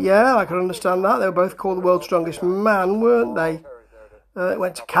 Yeah, I can understand that. They were both called the world's strongest man, weren't they? It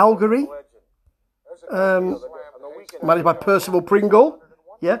went to Calgary. Managed by Percival Pringle.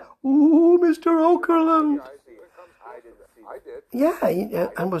 Yeah. Ooh, Mr. Okerlund. Yeah,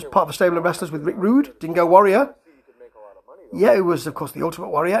 and was part of a stable of wrestlers with Rick Rude, Dingo Warrior. Yeah, who was, of course, the Ultimate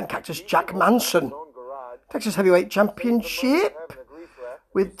Warrior, and Cactus Jack Manson. Texas Heavyweight Championship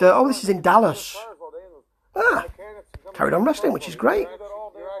with, this is in Dallas. Carried on wrestling, which is great.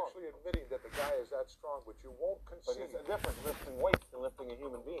 You're actually admitting that the guy is that strong, but you won't concede. But it's a difference lifting weights than lifting a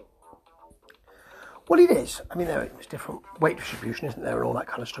human being. Well, it is. I mean, there's different weight distribution, isn't there, and all that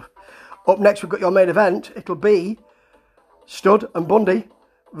kind of stuff. Up next, we've got your main event. It'll be Stud and Bundy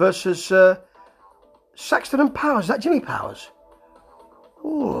versus Saxton and Powers. Is that Jimmy Powers?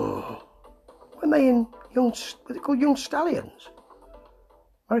 Ooh. When they in what's it called? Young Stallions?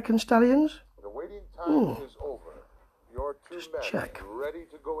 American Stallions? The waiting time is over. Your two men check. Ready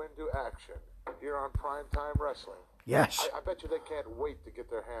to go into action here on Primetime Wrestling. Yes. I bet you they can't wait to get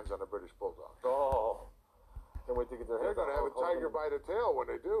their hands on a British Bulldog. Oh. Can't wait to get their hands on. They're going to have a tiger by the tail when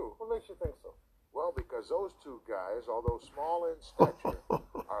they do. What makes you think so? Well, because those two guys, although small in stature,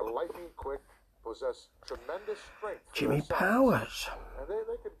 are lightning quick, possess tremendous strength. Jimmy Powers. And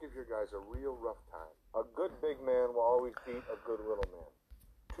they could give you guys a real rough time. A good big man will always beat a good little man.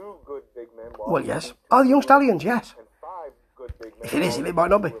 Two good big men will Well, yes. Oh, the Young Stallions, yes. And five good big men. If it is, it might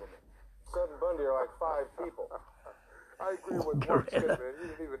not be. Stud and Bundy are like five people. I agree with one man. He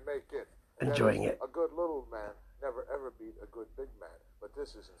didn't even make it. Enjoying it. A good little man never ever beat a good big man. But this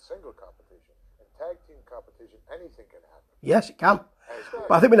isn't single competition. In tag team competition, anything can happen. Yes, it can.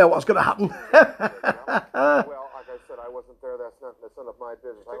 But I think we know what's going to happen. Well, like I said, I wasn't there. That's none of my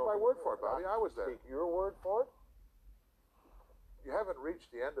business. Take my word for it, Bobby. I was there. Take your word for it? You haven't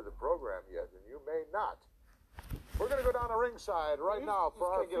reached the end of the program yet, and you may not. We're going to go down to ringside right now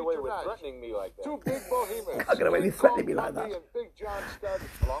for our feature match. Threatening me like that. Two big bohemians. Can't get away with threatening me like that. And Big John Studd,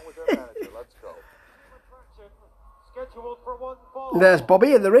 along with their manager. Let's go. Scheduled for one fall. There's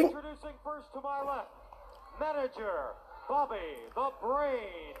Bobby in the ring. Introducing first to my left, manager Bobby the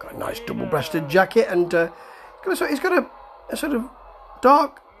Brain. Got a nice double-breasted jacket, and he's got a sort of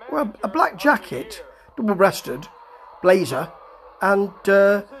dark, well, a black jacket, double-breasted, blazer, and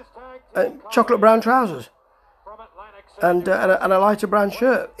chocolate brown trousers, and a lighter brown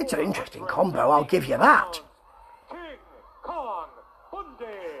shirt. It's an interesting combo, I'll give you that. King Kong Bundy.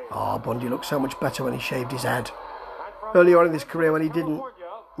 Oh, Bundy looked so much better when he shaved his head. Earlier on in his career, when he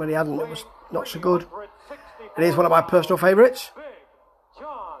hadn't, it was not so good. It is one of my personal favourites. Big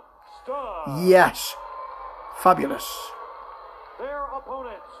John Studd. Yes, fabulous. Their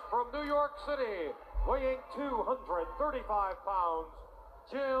opponents from New York City, weighing 235 pounds,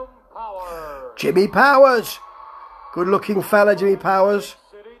 Jim Powers. Jimmy Powers, good-looking fella, Jimmy Powers.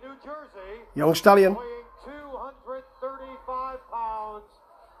 City, New Jersey, Young Stallion. weighing 235 pounds,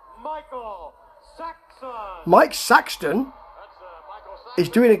 Michael Saxon. Mike Saxton is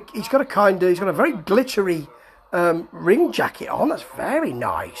he's got a very glittery ring jacket on. That's very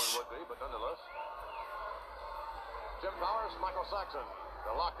nice. Jim Powers, Michael Saxon.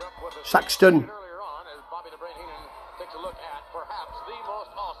 The lock-up with the Saxton. earlier on as Bobby the Brain Heenan takes a look at perhaps the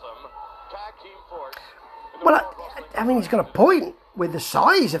most awesome tag team force. Well, I mean, he's got a point with the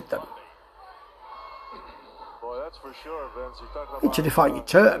size of them. Boy, that's for sure, Vince. You're talking about Need to define your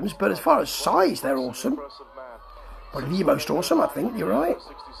terms, but as far as size, they're awesome. Probably the most awesome, I think. You're right.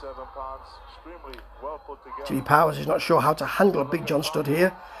 67 pounds, extremely well put together. Jimmy Powers is not sure how to handle a Big John Studd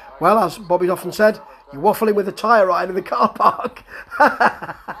here. Well, as Bobby's often said, you're waffling with a tyre iron in the car park.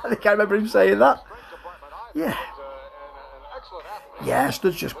 I think I remember him saying that. Yeah. Yeah,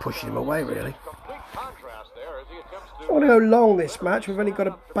 Studd's just pushing him away, really. I want to go long this match. We've only got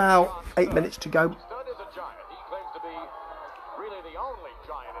about 8 minutes to go. Studd is a giant. He claims to be really the only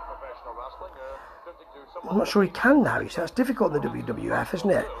giant in professional wrestling. I'm not sure he can now. So that's difficult in the WWF, isn't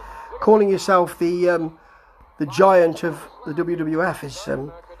it? Calling yourself the giant of the WWF is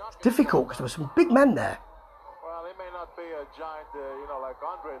difficult because there were some big men there. Well, he may not be a giant, like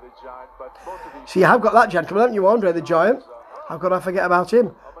Andre the Giant, but both of these... See, you have got that gentleman, haven't you, Andre the Giant? How could I forget about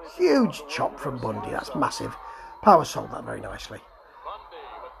him? Huge chop from Bundy. That's massive. Powers sold that very nicely. Bundy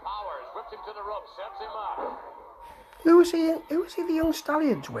with Powers, whips him to the rope, sets him up. Who was he the Young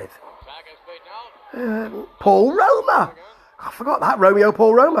Stallions with? Tag is paid now. Paul Roma. I forgot that. Romeo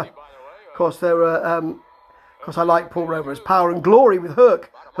Paul Roma. Of course, I like Paul Roma as Power and Glory with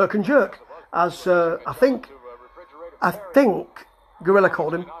Herc and Jerk. As I think Gorilla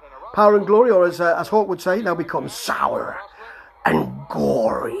called him, Power and Glory, or as Hawk would say, they'll become sour and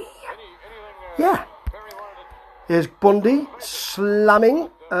gory. Yeah. Here's Bundy slamming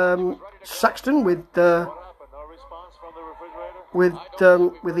Saxton with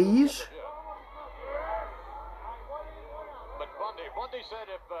ease. But Bundy said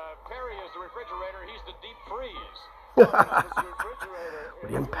if Perry is the refrigerator, he's the deep freeze.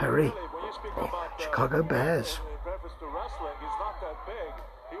 William Perry, Chicago Bears.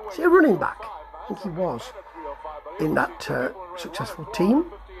 Is he a running back? I think he was in that successful team.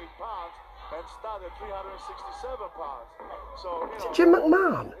 Is it Jim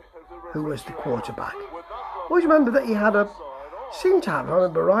McMahon who was the quarterback? I always remember that he had seemed to have, if I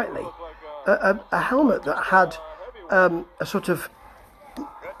remember rightly, a helmet that had a sort of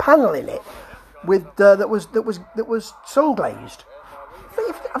panel in it with that was sun glazed.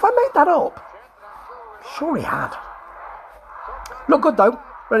 Have I made that up? Sure he had. Looked good though,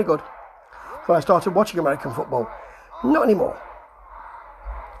 very good. When I started watching American football, not anymore.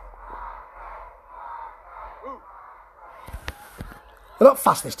 They're not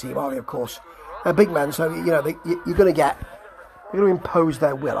fast, this team, are they? Of course, they're big men, so you know you're going to impose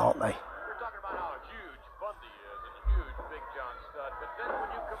their will, aren't they?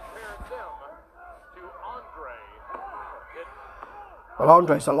 Well,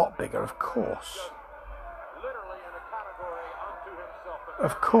 Andre's a lot bigger, of course.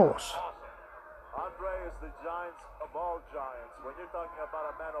 Of course. Andre is the giant of all giants. When you're talking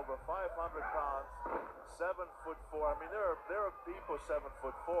about a man over 500 pounds, 7'4". I mean, there are people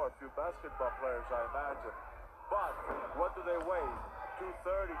 7'4", a few basketball players, I imagine. But what do they weigh?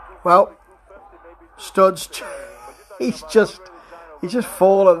 230, 240, well, 250, maybe 260. Studs, he's just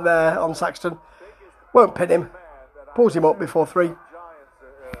fallen there on Saxton. Won't pin him. Pulls him up before 3.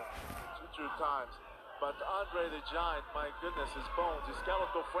 But Andre the Giant, my goodness, his bones, his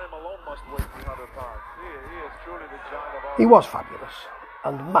skeletal frame alone must weigh 300 pounds. He is truly the giant of all. He was fabulous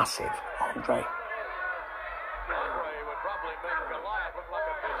and massive, Andre.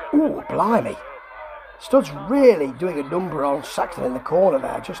 Ooh, blimey. Stud's really doing a number on Saxton in the corner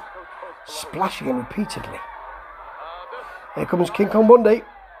there, just splashing him repeatedly. Here comes King Kong Bundy.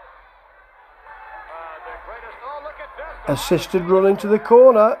 Assisted run into the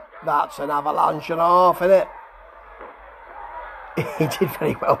corner. That's an avalanche and a half, isn't it? He did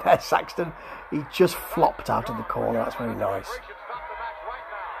very well there, Saxton. He just flopped out of the corner. That's very nice.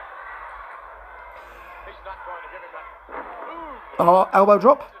 Oh, elbow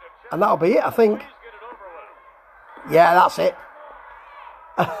drop. And that'll be it, I think. Yeah, that's it.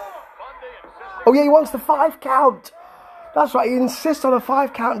 Oh, yeah, he wants the 5 count. That's right. He insists on a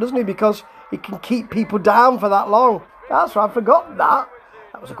 5 count, doesn't he? Because he can keep people down for that long. That's right. I've forgotten that.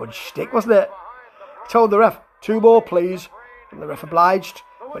 That was a good shtick, wasn't it? He told the ref, 2 more, please. And the ref obliged.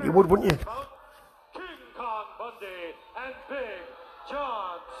 But you would, wouldn't you? King Kong Bundy and Big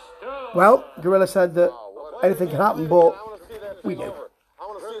John Studd. Well, Gorilla said that anything can happen, but we knew. I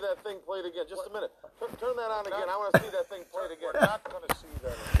want to see that thing played again. Just a minute. Turn that on again. I want to see that thing played again. We're not going to see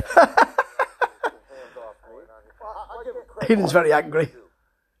that again. Hands off me. I give him credit. Hidden's very angry.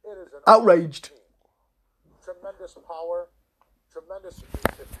 It is an Outraged. tremendous power, tremendous,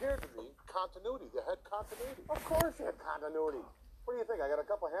 it appeared to me, continuity. They had continuity. Of course you had continuity. What do you think? I got a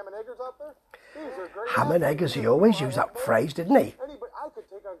couple of ham and eggers out there? These are great. Ham and eggers, he always used that phrase, didn't he? Anybody, I could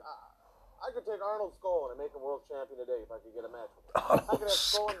take Arnold Skolin and make him world champion today if I could get a match with him. I could have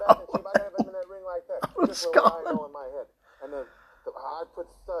Skolin back and see if I could have him in that ring like that. Just what I know in my head. And I put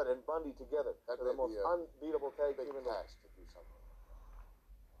Studd and Bundy together. That's the most unbeatable tag team in the world. To do something.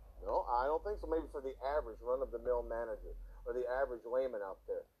 No, I don't think so. Maybe for the average run-of-the-mill manager or the average layman out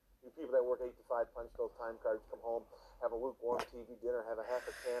there. You people that work 8 to 5, punch those time cards, come home, have a lukewarm TV dinner, have a half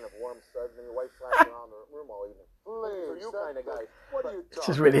a can of warm suds, and your wife slaps around the room all evening. For you kind of guys. What are you talking? This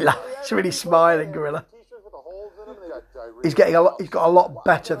is really It's really smiling, Gorilla. He's got a lot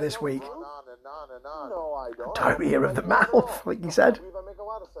better this week. No, I don't. Diarrhea of the mouth, like you said. I make a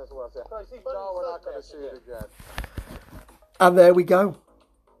lot of sense of what I said. No, we're not going to see it again. And there we go.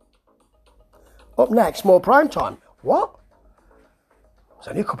 Up next, more prime time. What? There's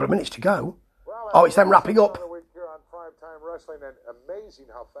only a couple of minutes to go. Oh, it's them wrapping up. Another week here on Primetime Wrestling, and amazing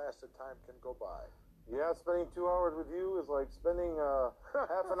how fast the time can go by. Yeah, spending 2 hours with you is like spending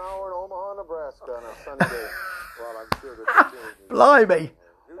half an hour in Omaha, Nebraska on a sunny day. Well, I'm sure that Blimey.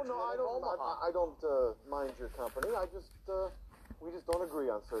 Well, no, I don't mind your company. We just don't agree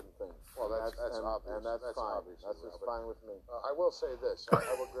on certain things. Well, that's obvious. And that's fine. Obvious, that's just fine with me. I will say this. I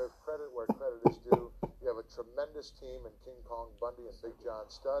will give credit where credit is due. You have a tremendous team in King Kong Bundy and Big John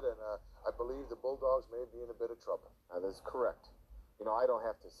Studd, and I believe the Bulldogs may be in a bit of trouble. That is correct. You know, I don't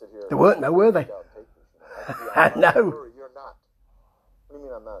have to sit here. They weren't, no, were they? I know. You're not. What do you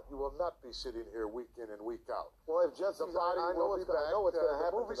mean I'm not? You will not be sitting here week in and week out. Well, if Jesse's The body I know will what's be going back. to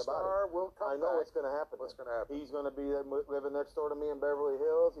happen The movie to the body. star will come I know back. what's going to happen. What's going to happen? He's going to be living next door to me in Beverly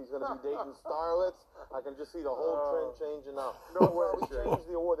Hills. He's going to be dating starlets. I can just see the whole trend changing now. No way, We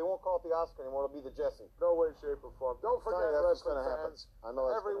changed the award. They won't call it the Oscar anymore. It'll be the Jesse. No way, shape, or form. Don't forget, that's what's wrestling gonna happen. fans, I know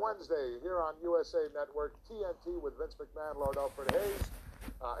that's every gonna happen. Wednesday here on USA Network, TNT with Vince McMahon, Lord Alfred Hayes,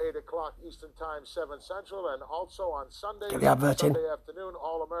 8 o'clock Eastern Time, 7 Central, and also on Sunday, Get the advert in. Sunday afternoon,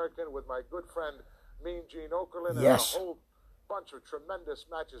 All-American with my good friend, Mean Gene Okerlund, Yes. and a whole bunch of tremendous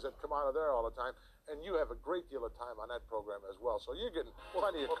matches that come out of there all the time. And you have a great deal of time on that program as well. So you're getting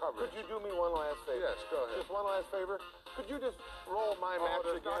plenty of coverage. Could you do me one last favor? Yes, go ahead. Just one last favor. Could you just roll my match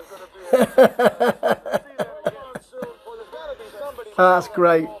There's again? not going to be There's got to be somebody. That's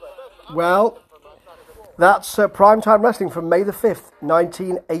great. Well, that's Primetime Wrestling from May the 5th,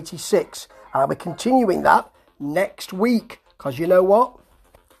 1986. And I'll be continuing that next week. Because you know what?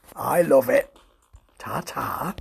 I love it. Ta-ta.